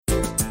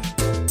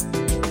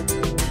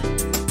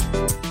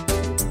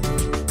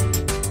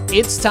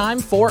It's time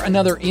for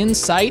another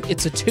Insight.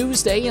 It's a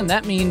Tuesday, and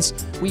that means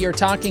we are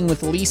talking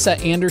with Lisa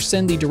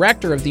Anderson, the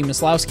director of the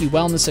Maslowski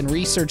Wellness and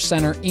Research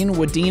Center in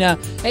Wadena.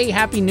 Hey,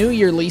 Happy New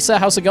Year, Lisa.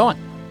 How's it going?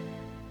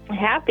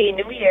 Happy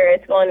New Year.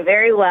 It's going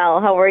very well.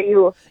 How are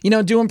you?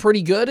 Doing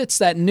pretty good. It's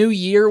that new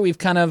year. We've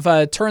kind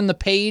of turned the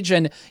page,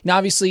 and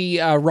obviously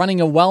running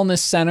a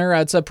wellness center.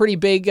 It's a pretty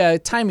big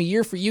time of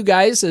year for you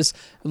guys, is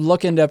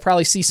looking to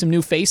probably see some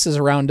new faces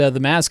around the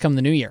Maz come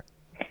the new year.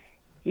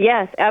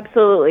 Yes,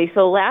 absolutely.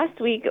 So last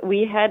week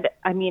we had,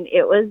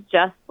 it was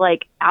just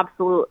like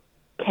absolute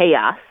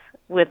chaos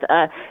with,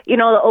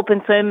 the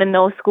open swim and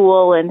no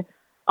school and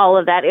all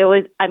of that. It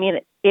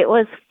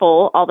was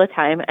full all the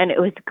time, and it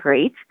was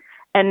great.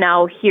 And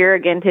now here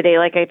again today,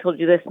 like I told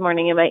you this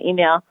morning in my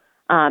email,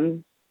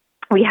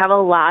 we have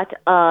a lot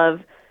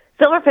of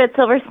Silver Fit,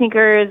 Silver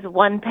Sneakers,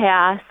 One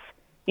Pass.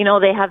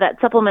 They have that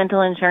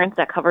supplemental insurance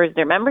that covers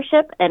their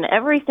membership, and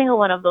every single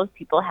one of those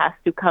people has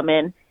to come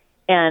in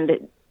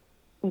and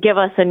give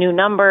us a new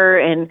number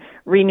and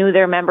renew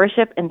their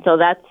membership. And so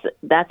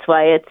that's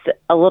why it's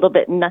a little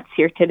bit nuts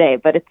here today,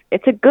 but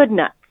it's a good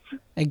nuts.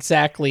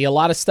 Exactly. A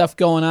lot of stuff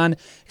going on,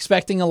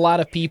 expecting a lot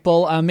of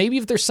people. Maybe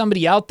if there's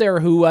somebody out there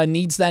who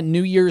needs that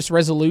New Year's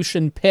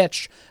resolution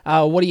pitch,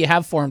 what do you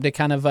have for them to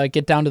kind of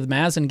get down to the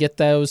Maz and get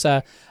those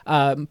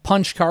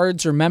punch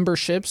cards or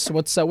memberships?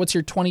 What's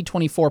your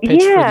 2024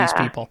 pitch for these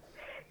people?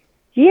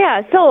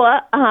 Yeah. So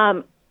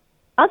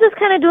I'll just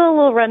kind of do a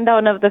little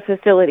rundown of the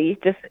facility,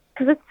 just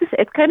because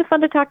it's kind of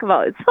fun to talk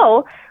about.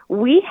 So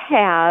we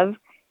have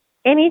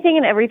anything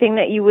and everything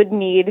that you would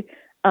need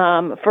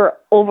for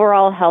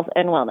overall health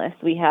and wellness.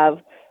 We have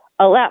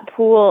a lap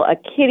pool, a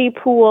kiddie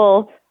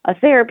pool, a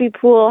therapy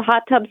pool,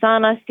 hot tub,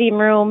 sauna, steam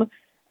room,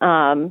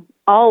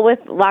 all with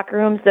locker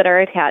rooms that are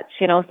attached.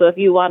 So if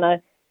you want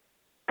to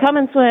come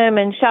and swim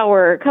and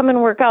shower, come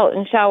and work out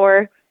and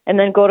shower, and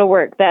then go to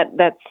work,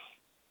 that's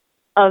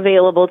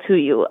available to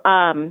you.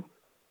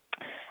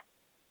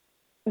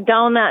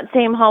 Down that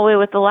same hallway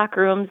with the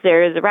locker rooms,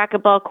 there is a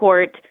racquetball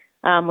court.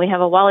 We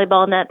have a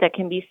volleyball net that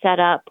can be set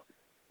up,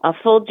 a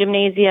full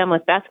gymnasium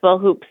with basketball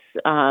hoops,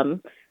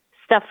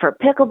 stuff for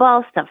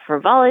pickleball, stuff for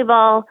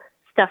volleyball,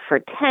 stuff for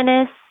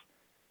tennis.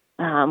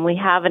 We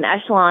have an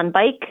Echelon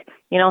bike,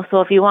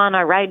 so if you want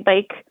to ride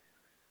bike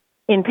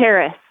in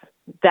Paris,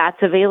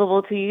 that's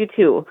available to you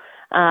too.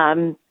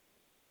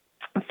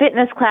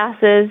 Fitness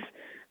classes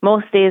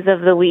most days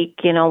of the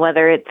week,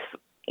 whether it's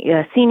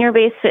a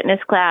senior-based fitness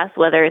class,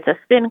 whether it's a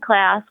spin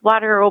class,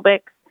 water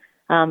aerobics,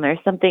 there's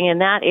something in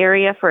that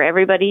area for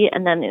everybody.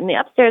 And then in the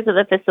upstairs of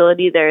the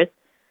facility, there's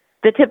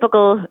the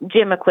typical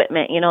gym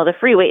equipment, the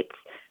free weights,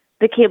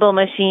 the cable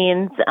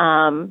machines,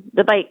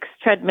 the bikes,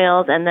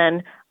 treadmills, and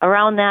then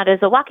around that is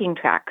a walking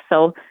track.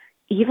 So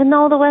even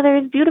though the weather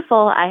is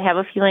beautiful, I have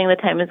a feeling the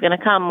time is going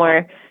to come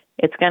where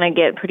it's going to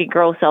get pretty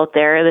gross out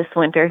there this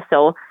winter.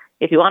 So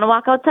if you want to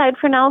walk outside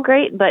for now,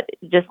 great, but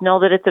just know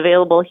that it's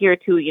available here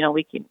too.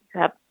 We can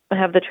have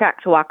the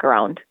track to walk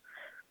around.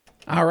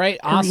 All right,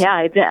 awesome.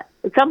 Yeah,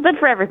 it's something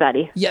for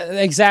everybody. Yeah,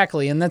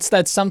 exactly, and that's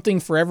something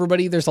for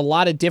everybody. There's a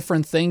lot of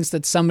different things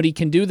that somebody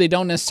can do. They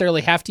don't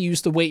necessarily have to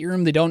use the weight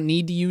room. They don't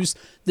need to use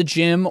the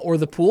gym or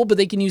the pool, but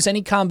they can use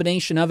any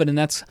combination of it, and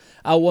that's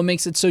what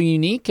makes it so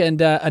unique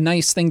and a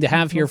nice thing to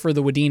have here for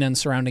the Wadena and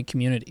surrounding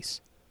communities.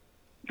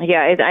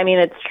 Yeah,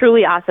 it's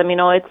truly awesome.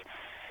 It's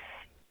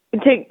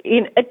to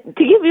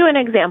give you an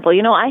example.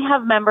 I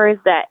have members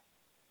that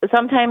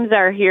sometimes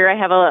are here. I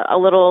have a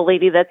little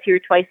lady that's here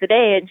twice a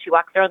day, and she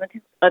walks around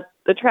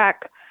the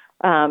track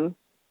 2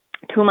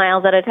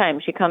 miles at a time.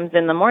 She comes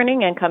in the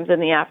morning and comes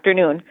in the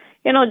afternoon,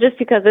 just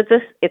because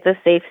it's a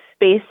safe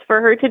space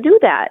for her to do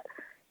that.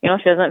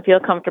 She doesn't feel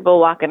comfortable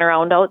walking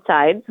around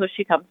outside, so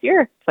she comes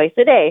here twice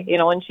a day,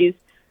 when she's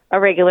a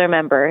regular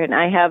member. And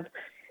I have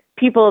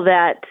people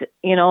that,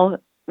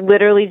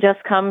 literally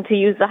just come to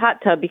use the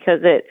hot tub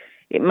because it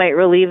might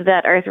relieve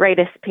that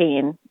arthritis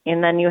pain.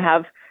 And then you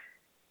have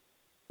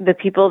the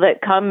people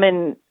that come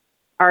and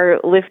are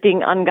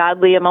lifting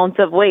ungodly amounts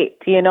of weight.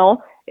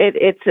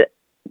 It's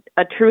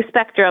a true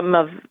spectrum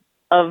of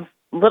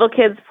little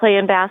kids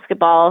playing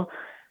basketball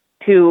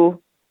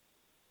to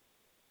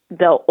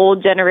the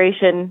old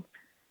generation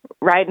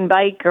riding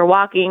bike or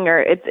walking, or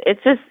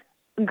it's just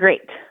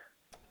great.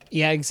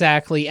 Yeah,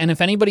 exactly. And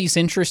if anybody's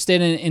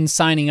interested in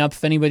signing up,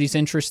 if anybody's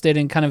interested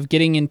in kind of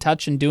getting in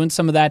touch and doing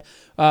some of that,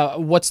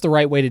 what's the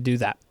right way to do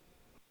that?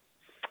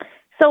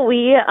 So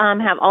we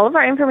have all of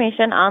our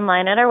information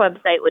online at our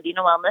website,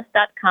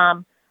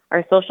 wadenawellness.com,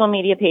 our social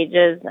media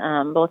pages,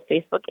 both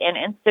Facebook and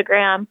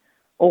Instagram,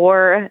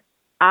 or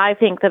I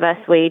think the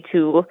best way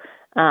to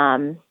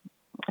kind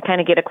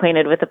of get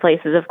acquainted with the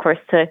place is, of course,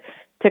 to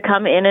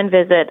come in and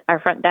visit. Our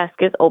front desk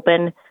is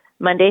open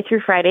Monday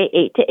through Friday,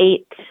 8 to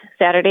 8,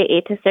 Saturday,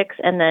 8 to 6,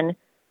 and then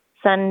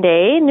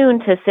Sunday, noon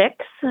to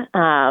 6.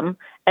 And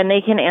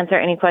they can answer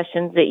any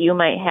questions that you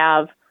might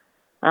have.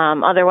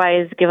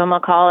 Otherwise, give them a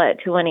call at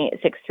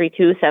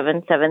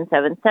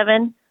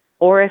 218-632-7777.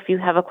 Or if you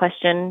have a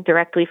question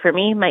directly for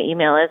me, my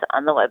email is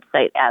on the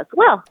website as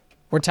well.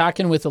 We're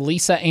talking with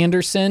Elisa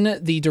Anderson,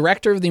 the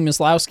director of the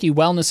Maslowski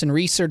Wellness and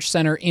Research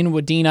Center in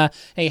Wadena.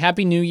 Hey,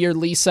 Happy New Year,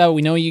 Lisa.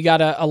 We know you got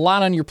a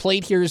lot on your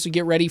plate here as we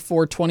get ready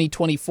for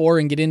 2024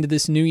 and get into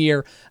this new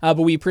year, but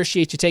we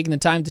appreciate you taking the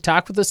time to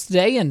talk with us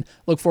today and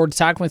look forward to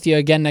talking with you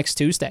again next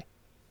Tuesday.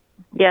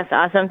 Yes,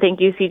 awesome. Thank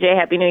you, CJ.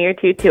 Happy New Year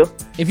to you, too.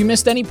 If you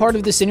missed any part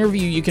of this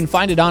interview, you can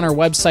find it on our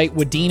website,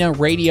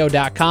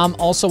 wadenaradio.com,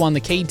 also on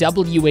the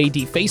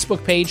KWAD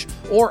Facebook page,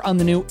 or on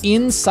the new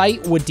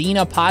Insight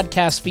Wadena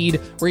podcast feed,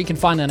 where you can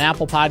find on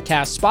Apple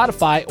Podcasts,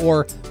 Spotify,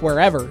 or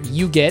wherever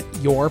you get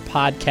your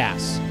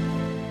podcasts.